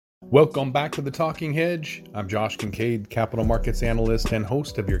Welcome back to the Talking Hedge. I'm Josh Kincaid, capital markets analyst and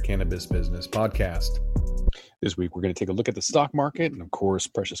host of your Cannabis Business Podcast. This week, we're going to take a look at the stock market and, of course,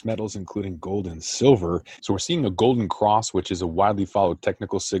 precious metals, including gold and silver. So we're seeing a golden cross, which is a widely followed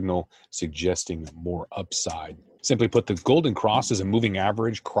technical signal suggesting more upside. Simply put, the golden cross is a moving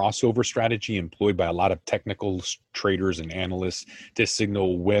average crossover strategy employed by a lot of technical traders and analysts to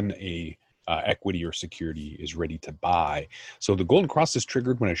signal when a equity or security is ready to buy. So the golden cross is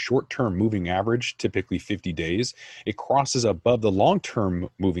triggered when a short-term moving average, typically 50 days, it crosses above the long-term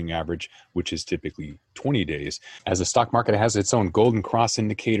moving average, which is typically 20 days. As the stock market has its own golden cross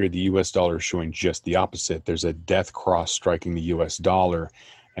indicator, the US dollar is showing just the opposite. There's a death cross striking the US dollar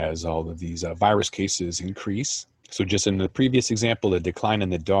as all of these virus cases increase. So just in the previous example, the decline in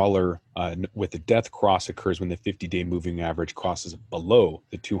the dollar with the death cross occurs when the 50-day moving average crosses below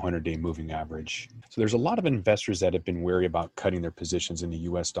the 200-day moving average. So there's a lot of investors that have been wary about cutting their positions in the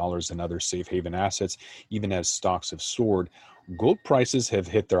US dollars and other safe haven assets, even as stocks have soared. Gold prices have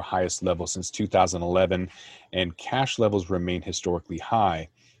hit their highest level since 2011, and cash levels remain historically high.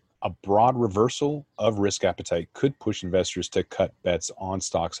 A broad reversal of risk appetite could push investors to cut bets on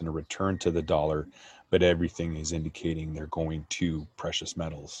stocks and a return to the dollar, but everything is indicating they're going to precious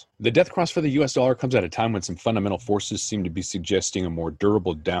metals. The death cross for the US dollar comes at a time when some fundamental forces seem to be suggesting a more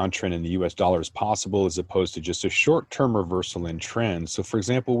durable downtrend in the US dollar is possible as opposed to just a short-term reversal in trend. So for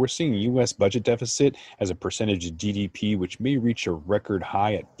example, we're seeing US budget deficit as a percentage of GDP, which may reach a record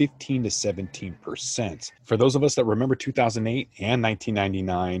high at 15 to 17%. For those of us that remember 2008 and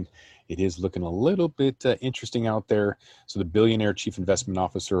 1999, it is looking a little bit interesting out there. So the billionaire chief investment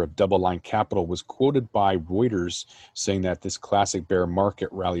officer of DoubleLine Capital was quoted by Reuters saying that this classic bear market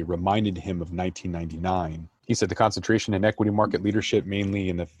rally reminded him of 1999. He said the concentration in equity market leadership, mainly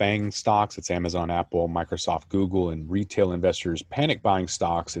in the FANG stocks, it's Amazon, Apple, Microsoft, Google, and retail investors panic buying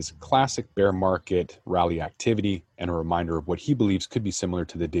stocks is classic bear market rally activity and a reminder of what he believes could be similar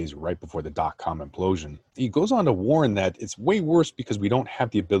to the days right before the dot-com implosion. He goes on to warn that it's way worse because we don't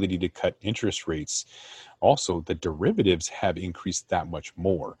have the ability to cut interest rates. Also, the derivatives have increased that much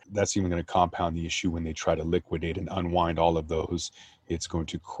more. That's even going to compound the issue when they try to liquidate and unwind all of those. It's going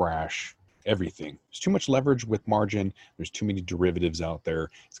to crash everything. There's too much leverage with margin. There's too many derivatives out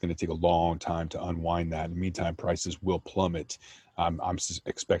there. It's going to take a long time to unwind that. In the meantime, prices will plummet. I'm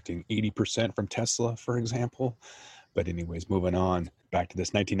expecting 80% from Tesla, for example. But anyways, moving on back to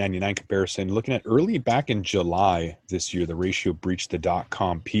this 1999 comparison, looking at early back in July this year, the ratio breached the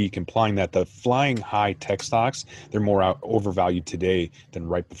dot-com peak, implying that the flying high tech stocks, they're more overvalued today than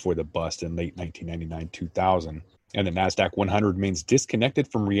right before the bust in late 1999-2000. And the NASDAQ 100 remains disconnected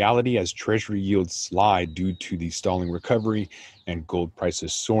from reality as treasury yields slide due to the stalling recovery and gold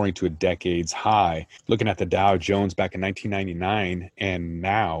prices soaring to a decade's high. Looking at the Dow Jones back in 1999 and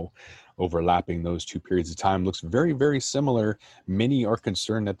now, overlapping those two periods of time looks very, very similar. Many are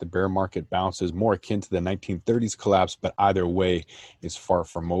concerned that the bear market bounce is more akin to the 1930s collapse, but either way is far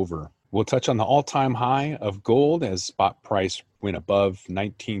from over. We'll touch on the all-time high of gold as spot price went above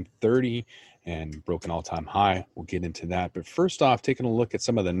 1930 and broke an all-time high. We'll get into that. But first off, taking a look at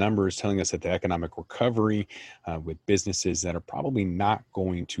some of the numbers telling us that the economic recovery with businesses that are probably not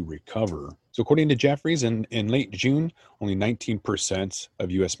going to recover. So according to Jefferies, in late June, only 19% of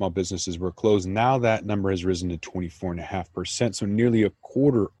U.S. small businesses were closed. Now that number has risen to 24.5%. So nearly a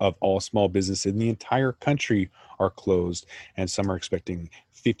quarter of all small businesses in the entire country are closed, and some are expecting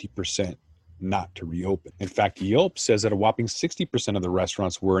 50% not to reopen. In fact, Yelp says that a whopping 60% of the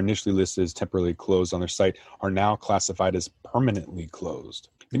restaurants were initially listed as temporarily closed on their site are now classified as permanently closed.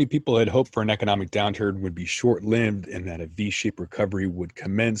 Many people had hoped for an economic downturn would be short-lived and that a V-shaped recovery would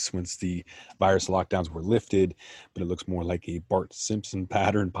commence once the virus lockdowns were lifted, but it looks more like a Bart Simpson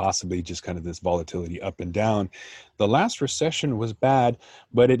pattern, possibly just kind of this volatility up and down. The last recession was bad,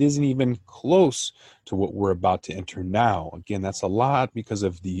 but it isn't even close to what we're about to enter now. Again, that's a lot because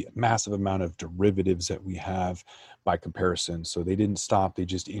of the massive amount of derivatives that we have by comparison. So they didn't stop, they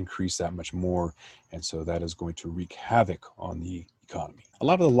just increased that much more. And so that is going to wreak havoc on the economy. A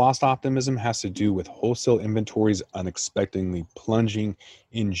lot of the lost optimism has to do with wholesale inventories unexpectedly plunging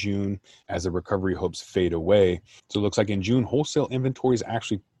in June as the recovery hopes fade away. So it looks like in June, wholesale inventories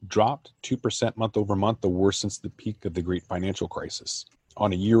actually dropped 2% month over month, the worst since the peak of the great financial crisis.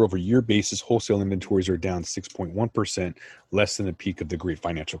 On a year-over-year basis, wholesale inventories are down 6.1%, less than the peak of the great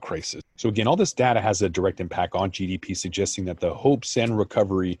financial crisis. So again, all this data has a direct impact on GDP, suggesting that the hopes and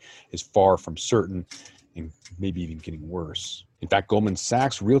recovery is far from certain and maybe even getting worse. In fact, Goldman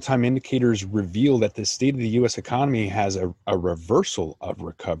Sachs real-time indicators reveal that the state of the U.S. economy has a reversal of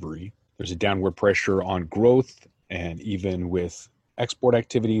recovery. There's a downward pressure on growth, and even with export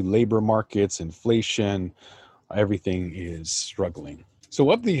activity, labor markets, inflation, everything is struggling.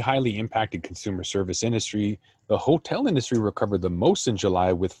 So of the highly impacted consumer service industry, the hotel industry recovered the most in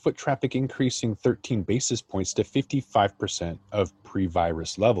July, with foot traffic increasing 13 basis points to 55% of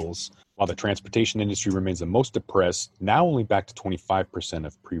pre-virus levels, while the transportation industry remains the most depressed, now only back to 25%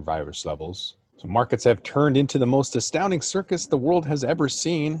 of pre-virus levels. So markets have turned into the most astounding circus the world has ever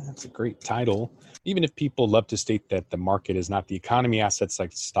seen. That's a great title. Even if people love to state that the market is not the economy, assets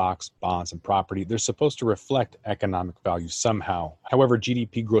like stocks, bonds, and property, they're supposed to reflect economic value somehow. However,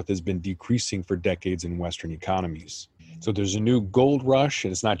 GDP growth has been decreasing for decades in Western economies. So there's a new gold rush,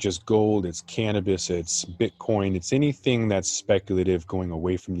 and it's not just gold, it's cannabis, it's Bitcoin, it's anything that's speculative going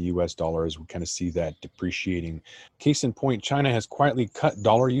away from the US dollar as we kind of see that depreciating. Case in point, China has quietly cut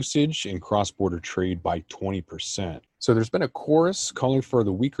dollar usage and cross-border trade by 20%. So there's been a chorus calling for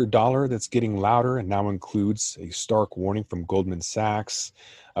the weaker dollar that's getting louder and now includes a stark warning from Goldman Sachs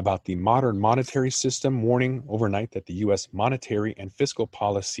about the modern monetary system, warning overnight that the U.S. monetary and fiscal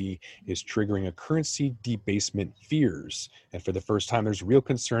policy is triggering a currency debasement fears. And for the first time, there's real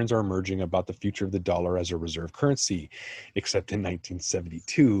concerns are emerging about the future of the dollar as a reserve currency, except in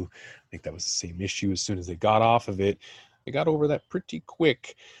 1972. I think that was the same issue. As soon as they got off of it, they got over that pretty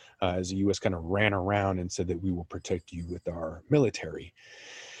quick. As the U.S. kind of ran around and said that we will protect you with our military.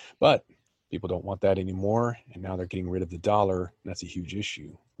 But people don't want that anymore, and now they're getting rid of the dollar, and that's a huge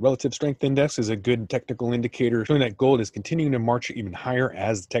issue. Relative strength index is a good technical indicator showing that gold is continuing to march even higher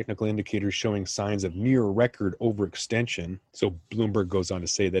as the technical indicators showing signs of near record overextension. So Bloomberg goes on to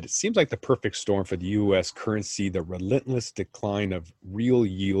say that it seems like the perfect storm for the U.S. currency, the relentless decline of real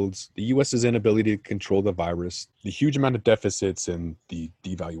yields, the U.S.'s inability to control the virus, the huge amount of deficits, and the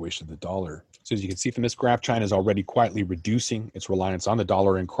devaluation of the dollar. So as you can see from this graph, China is already quietly reducing its reliance on the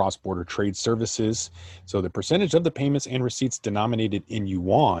dollar in cross-border trade services. So the percentage of the payments and receipts denominated in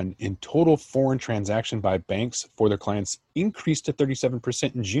yuan in total foreign transaction by banks for their clients increased to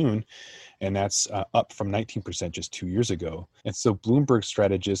 37% in June, and that's up from 19% just 2 years ago. And so Bloomberg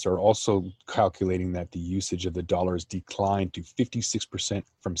strategists are also calculating that the usage of the dollar has declined to 56%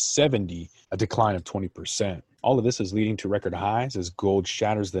 from 70%, a decline of 20%. All of this is leading to record highs as gold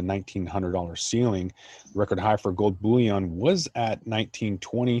shatters the $1,900 ceiling. The record high for gold bullion was at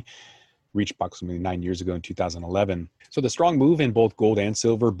 $1,920, reached approximately 9 years ago in 2011. So the strong move in both gold and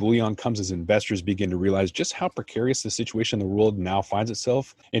silver bullion comes as investors begin to realize just how precarious the situation the world now finds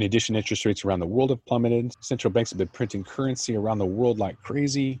itself. In addition, interest rates around the world have plummeted. Central banks have been printing currency around the world like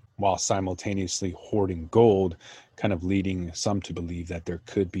crazy, while simultaneously hoarding gold, kind of leading some to believe that there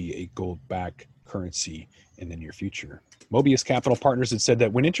could be a gold-backed currency in the near future. Mobius Capital Partners had said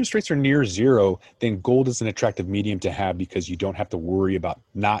that when interest rates are near zero, then gold is an attractive medium to have because you don't have to worry about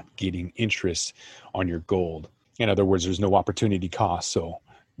not getting interest on your gold. In other words, there's no opportunity cost. So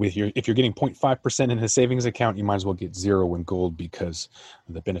if you're getting 0.5% in a savings account, you might as well get zero in gold because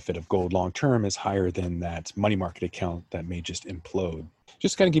the benefit of gold long term is higher than that money market account that may just implode.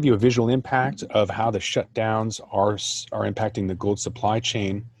 Just kind of give you a visual impact of how the shutdowns are impacting the gold supply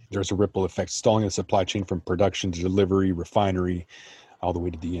chain. There's a ripple effect stalling the supply chain from production to delivery, refinery, all the way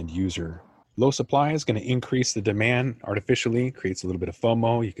to the end user. Low supply is going to increase the demand artificially, creates a little bit of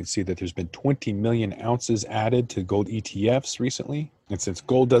FOMO. You can see that there's been 20 million ounces added to gold ETFs recently. And since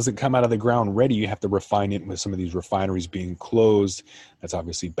gold doesn't come out of the ground ready, you have to refine it with some of these refineries being closed. That's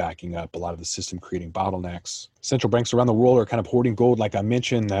obviously backing up a lot of the system, creating bottlenecks. Central banks around the world are kind of hoarding gold, like I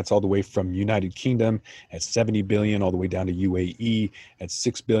mentioned. That's all the way from United Kingdom at 70 billion, all the way down to UAE at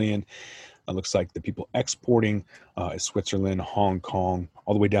 6 billion. It looks like the people exporting is Switzerland, Hong Kong,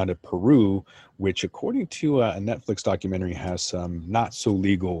 all the way down to Peru, which according to a Netflix documentary has some not so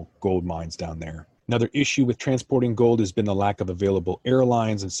legal gold mines down there. Another issue with transporting gold has been the lack of available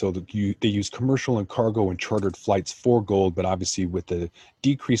airlines, and so they use commercial and cargo and chartered flights for gold, but obviously with the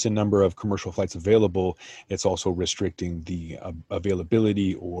decrease in number of commercial flights available, it's also restricting the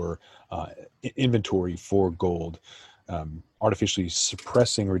availability or inventory for gold. Artificially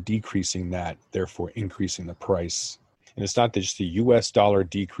suppressing or decreasing that, therefore increasing the price. And it's not just the US dollar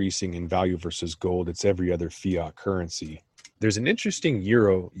decreasing in value versus gold, it's every other fiat currency. There's an interesting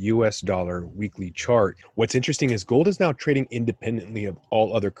euro US dollar weekly chart. What's interesting is gold is now trading independently of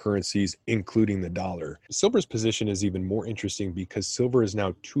all other currencies, including the dollar. Silver's position is even more interesting because silver is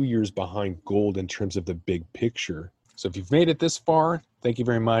now 2 years behind gold in terms of the big picture. So if you've made it this far, thank you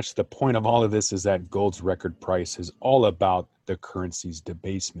very much. The point of all of this is that gold's record price is all about the currency's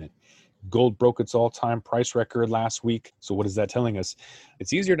debasement. Gold broke its all-time price record last week. So what is that telling us?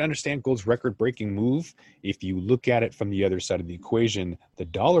 It's easier to understand gold's record-breaking move if you look at it from the other side of the equation. The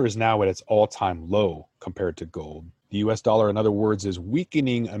dollar is now at its all-time low compared to gold. The U.S. dollar, in other words, is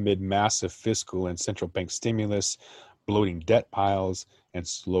weakening amid massive fiscal and central bank stimulus, bloating debt piles, and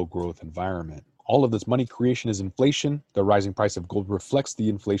slow growth environment. All of this money creation is inflation. The rising price of gold reflects the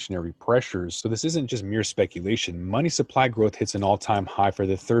inflationary pressures. So this isn't just mere speculation. Money supply growth hits an all-time high for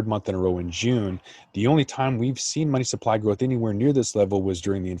the third month in a row in June. The only time we've seen money supply growth anywhere near this level was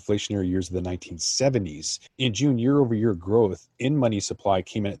during the inflationary years of the 1970s. In June, year-over-year growth in money supply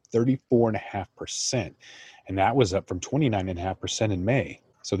came in at 34.5%, and that was up from 29.5% in May.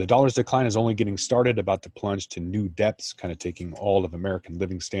 So the dollar's decline is only getting started, about to plunge to new depths, kind of taking all of American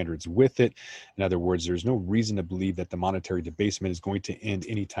living standards with it. In other words, there's no reason to believe that the monetary debasement is going to end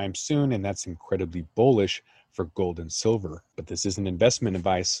anytime soon, and that's incredibly bullish for gold and silver. But this isn't investment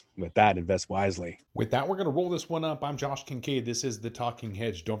advice. With that, invest wisely. With that, we're going to roll this one up. I'm Josh Kincaid. This is The Talking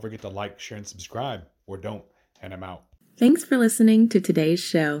Hedge. Don't forget to like, share, and subscribe, or don't, and I'm out. Thanks for listening to today's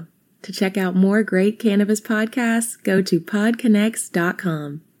show. To check out more great cannabis podcasts, go to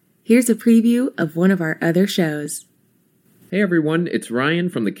podconnects.com. Here's a preview of one of our other shows. Hey everyone, it's Ryan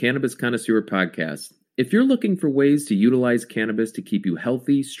from the Cannabis Connoisseur Podcast. If you're looking for ways to utilize cannabis to keep you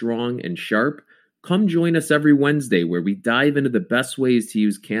healthy, strong, and sharp, come join us every Wednesday where we dive into the best ways to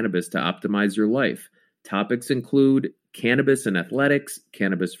use cannabis to optimize your life. Topics include cannabis and athletics,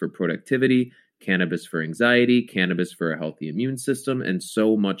 cannabis for productivity, cannabis for anxiety, cannabis for a healthy immune system, and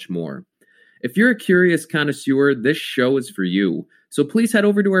so much more. If you're a curious connoisseur, this show is for you. So please head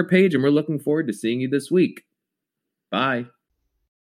over to our page, and we're looking forward to seeing you this week. Bye.